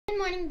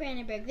morning,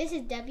 Brandenburg. This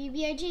is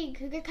WBRG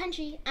Cougar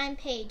Country. I'm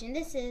Paige, and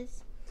this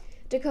is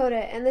Dakota,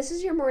 and this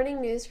is your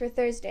morning news for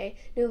Thursday,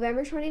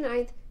 November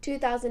 29th,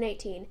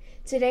 2018.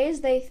 Today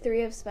is day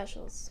 3 of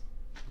specials.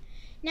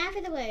 Now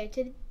for the weather.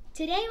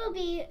 Today will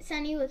be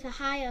sunny with a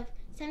high of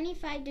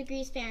 75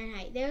 degrees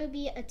Fahrenheit. There will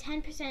be a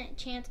 10%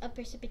 chance of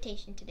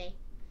precipitation today.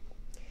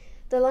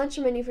 The lunch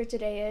menu for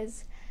today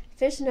is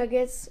fish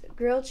nuggets,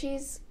 grilled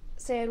cheese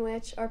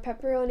sandwich, or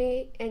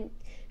pepperoni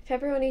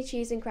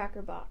cheese and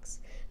cracker box.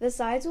 The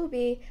sides will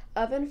be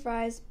oven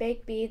fries,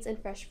 baked beans, and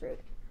fresh fruit.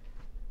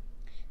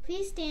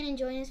 Please stand and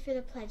join us for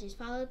the pledges,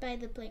 followed by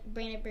the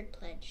Brandenburg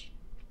Pledge.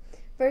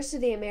 First to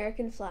the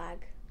American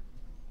flag.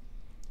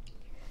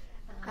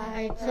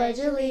 I pledge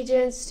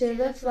allegiance to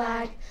the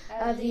flag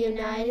of the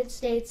United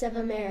States of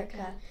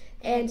America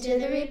and to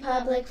the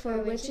republic for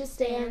which it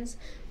stands,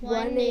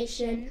 one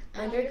nation,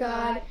 under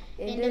God,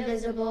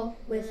 indivisible,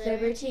 with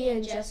liberty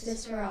and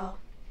justice for all.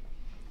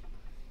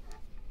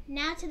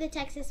 Now to the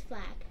Texas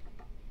flag.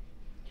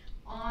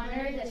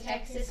 Honor the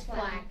Texas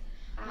flag.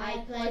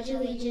 I pledge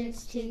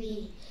allegiance to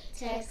thee,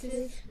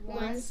 Texas,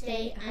 one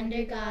state,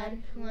 under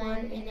God,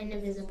 one and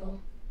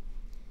indivisible.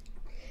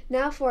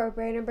 Now for a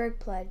Brandenburg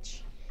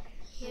pledge.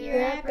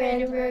 Here at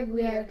Brandenburg,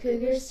 we are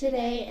Cougars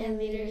today and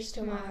leaders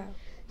tomorrow,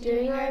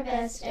 doing our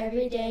best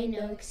every day,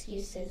 no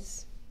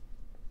excuses.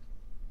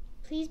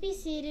 Please be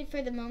seated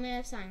for the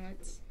moment of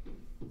silence.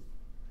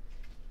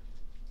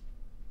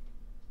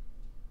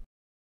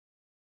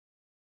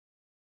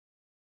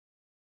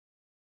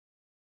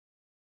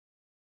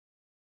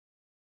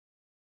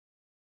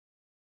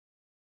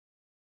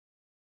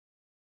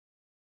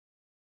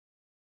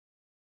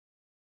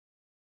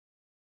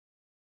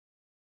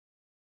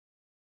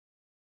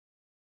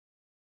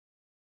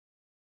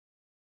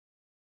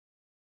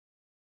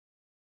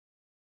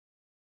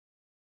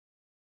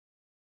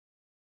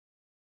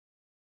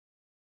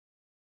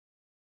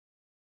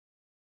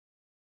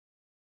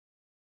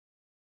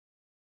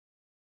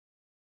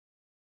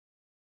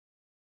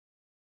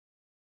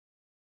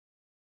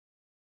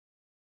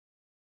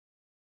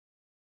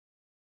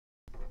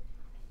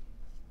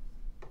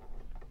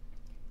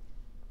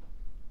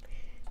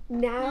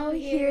 Now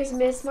here's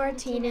Miss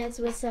Martinez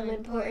with some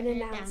important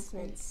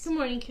announcements. Good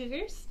morning,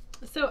 Cougars.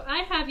 So I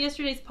have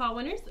yesterday's Paw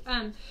winners.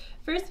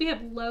 First we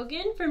have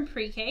Logan from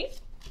pre-K,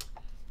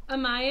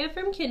 Amaya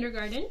from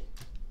kindergarten,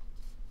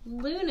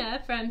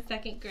 Luna from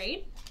 2nd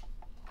grade,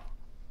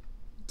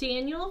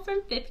 Daniel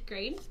from 5th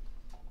grade,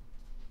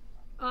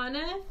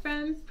 Anna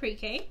from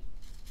pre-K,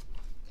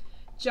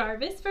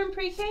 Jarvis from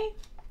pre-K,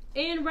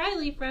 and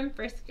Riley from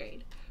 1st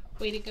grade.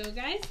 Way to go,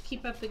 guys.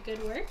 Keep up the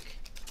good work.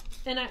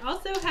 And I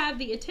also have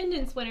the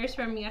attendance winners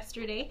from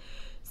yesterday.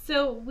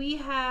 So we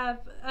have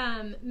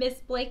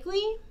Miss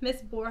Blakely,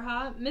 Miss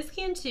Borja, Miss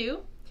Cantu,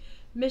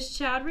 Miss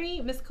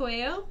Chowdhury, Miss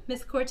Coelho,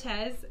 Miss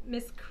Cortez,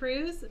 Miss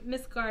Cruz,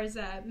 Miss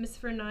Garza, Miss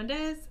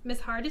Fernandez, Miss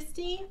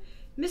Hardesty,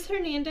 Miss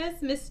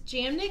Hernandez, Miss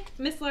Jamnick,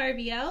 Miss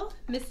Larabiel,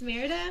 Miss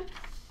Merida,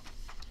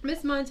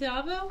 Miss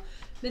Montalvo,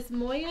 Miss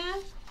Moya,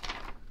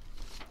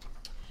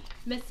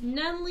 Miss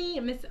Nunley,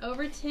 Miss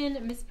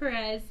Overton, Miss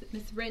Perez,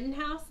 Miss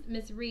Rittenhouse,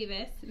 Miss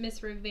Rivas,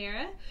 Miss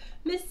Rivera,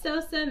 Miss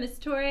Sosa, Miss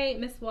Torre,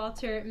 Miss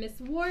Walter, Miss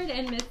Ward,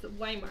 and Miss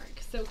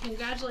Weimark. So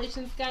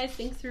congratulations, guys.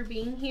 Thanks for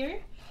being here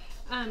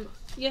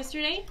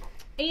yesterday.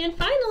 And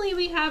finally,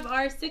 we have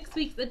our 6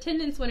 weeks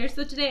attendance winner.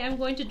 So today I'm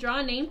going to draw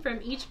a name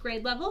from each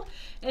grade level,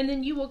 and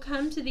then you will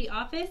come to the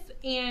office,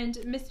 and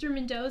Mr.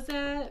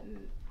 Mendoza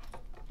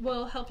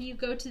will help you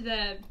go to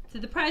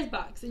the prize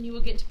box, and you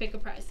will get to pick a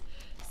prize.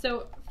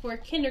 So for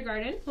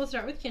kindergarten, we'll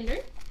start with kinder.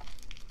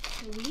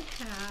 We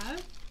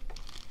have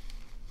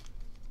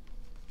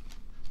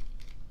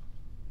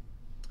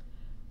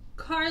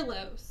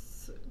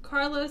Carlos.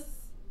 Carlos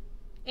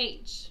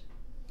H.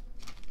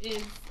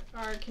 is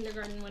our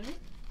kindergarten winner.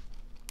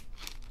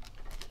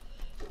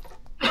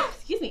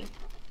 Excuse me.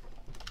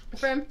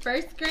 From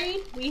 1st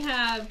grade, we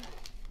have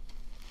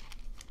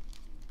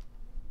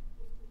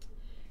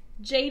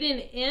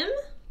Jaden M.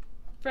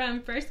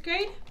 from 1st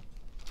grade.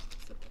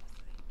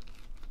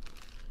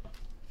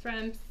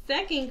 From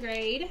 2nd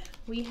grade,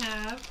 we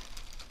have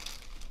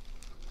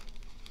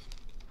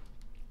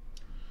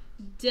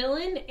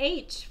Dylan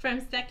H. from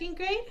 2nd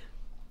grade.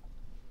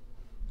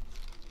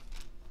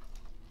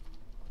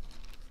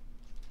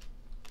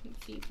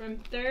 Let's see, from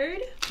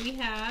 3rd, we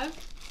have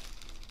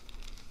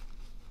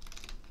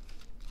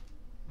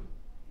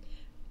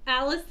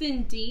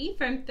Allison D.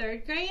 from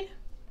 3rd grade.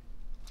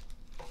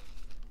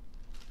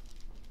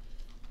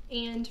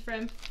 And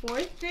from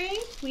 4th grade,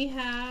 we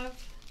have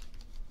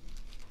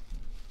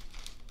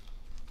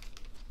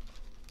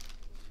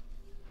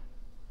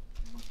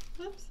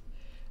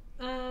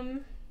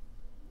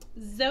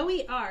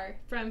Zoe R.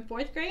 from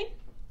 4th grade.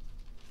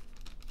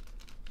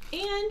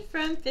 And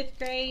from 5th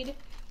grade,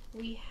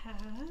 we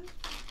have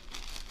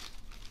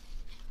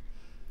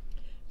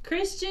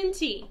Christian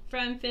T.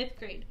 from 5th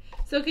grade.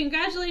 So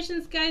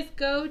congratulations, guys.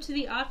 Go to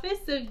the office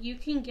so you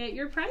can get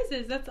your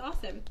prizes. That's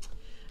awesome.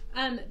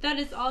 That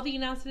is all the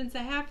announcements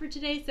I have for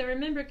today. So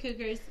remember,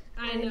 Cougars,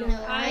 I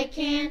know I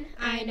can.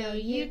 I know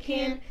you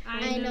can.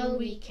 I know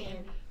we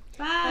can.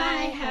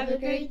 Bye. Have a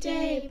great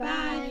day.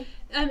 Bye.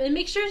 And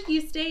make sure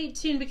you stay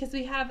tuned because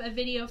we have a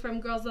video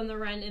from Girls on the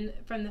Run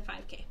from the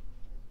 5K.